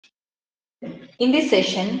In this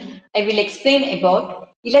session, I will explain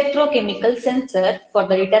about electrochemical sensor for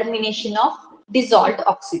the determination of dissolved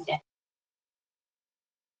oxygen.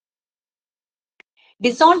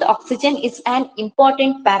 Dissolved oxygen is an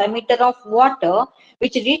important parameter of water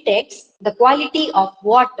which detects the quality of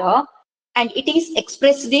water, and it is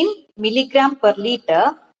expressed in milligram per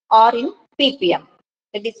liter or in ppm,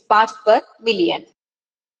 that is parts per million.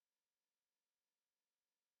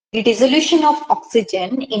 The dissolution of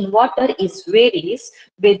oxygen in water is varies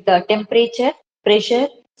with the temperature, pressure,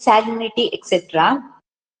 salinity, etc.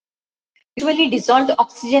 Usually dissolved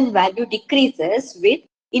oxygen value decreases with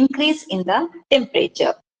increase in the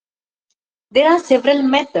temperature. There are several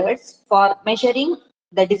methods for measuring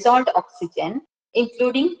the dissolved oxygen,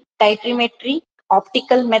 including titrimetry,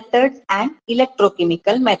 optical methods, and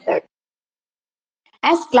electrochemical method.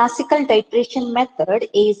 As classical titration method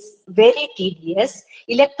is very tedious,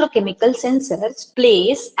 electrochemical sensors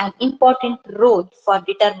plays an important role for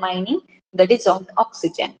determining the dissolved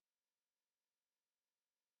oxygen.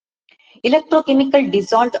 Electrochemical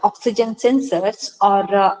dissolved oxygen sensors or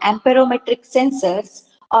amperometric sensors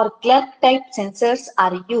or Clark type sensors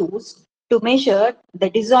are used to measure the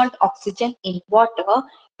dissolved oxygen in water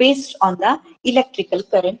based on the electrical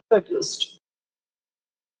current produced.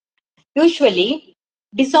 Usually,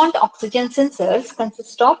 dissolved oxygen sensors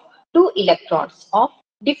consist of two electrodes of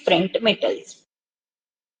different metals.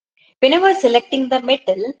 Whenever selecting the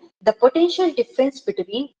metal, the potential difference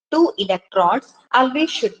between two electrodes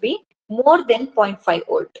always should be more than 0.5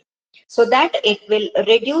 volt, so that it will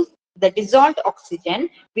reduce the dissolved oxygen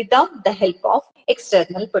without the help of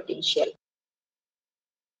external potential.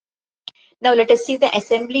 Now let us see the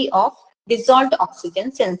assembly of dissolved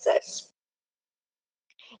oxygen sensors.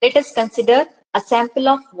 Let us consider a sample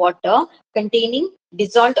of water containing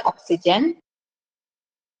dissolved oxygen.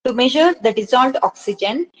 To measure the dissolved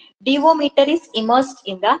oxygen, DO meter is immersed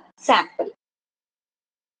in the sample.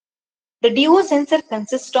 The DO sensor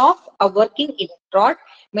consists of a working electrode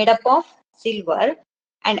made up of silver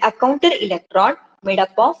and a counter electrode made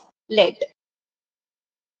up of lead.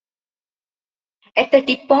 At the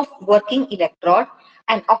tip of working electrode,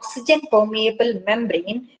 an oxygen permeable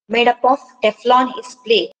membrane made up of Teflon is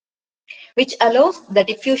placed, which allows the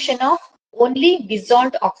diffusion of only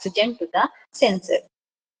dissolved oxygen to the sensor.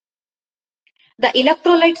 The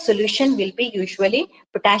electrolyte solution will be usually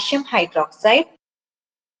potassium hydroxide.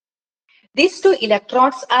 These two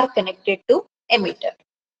electrodes are connected to emitter.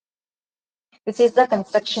 This is the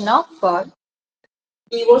construction of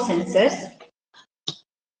DO sensors.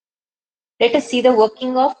 Let us see the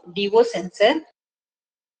working of DO sensor.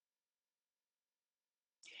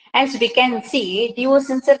 As we can see, DO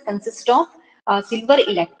sensor consists of a silver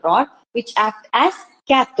electrode which acts as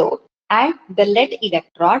cathode and the lead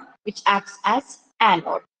electrode which acts as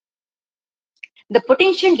anode. The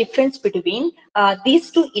potential difference between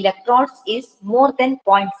these two electrodes is more than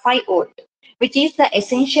 0.5 volt, which is the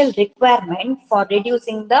essential requirement for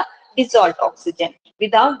reducing the dissolved oxygen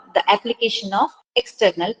without the application of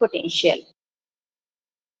external potential.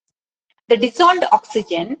 The dissolved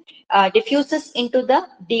oxygen diffuses into the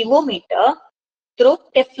DO meter through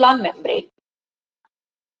Teflon membrane.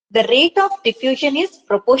 The rate of diffusion is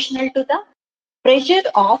proportional to the pressure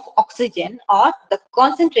of oxygen or the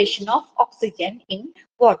concentration of oxygen in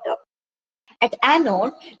water. At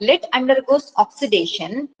anode, lead undergoes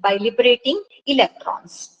oxidation by liberating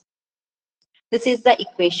electrons. This is the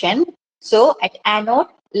equation. So, at anode,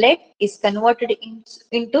 lead is converted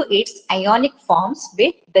into its ionic forms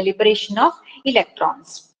with the liberation of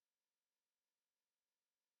electrons.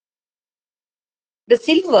 The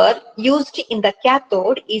silver used in the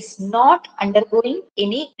cathode is not undergoing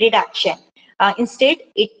any reduction. Instead,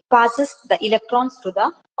 it passes the electrons to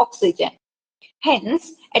the oxygen.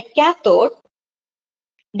 Hence, at cathode,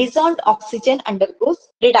 dissolved oxygen undergoes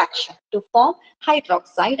reduction to form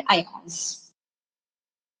hydroxide ions.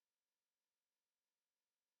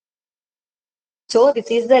 So,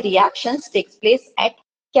 this is the reactions takes place at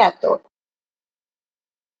cathode.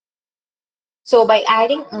 So, by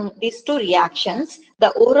adding these two reactions,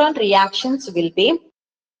 the overall reactions will be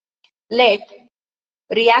lead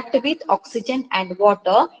react with oxygen and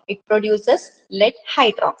water, it produces lead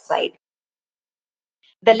hydroxide.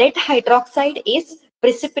 The lead hydroxide is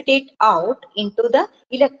precipitate out into the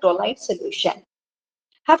electrolyte solution.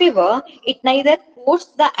 However, it neither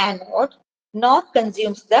cools the anode nor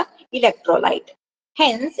consumes the electrolyte.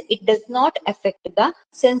 Hence, it does not affect the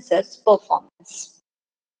sensor's performance.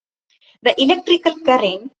 The electrical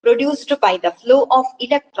current produced by the flow of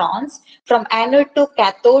electrons from anode to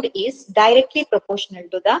cathode is directly proportional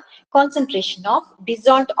to the concentration of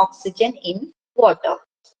dissolved oxygen in water.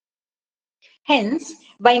 Hence,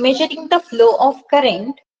 by measuring the flow of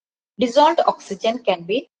current, dissolved oxygen can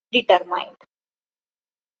be determined.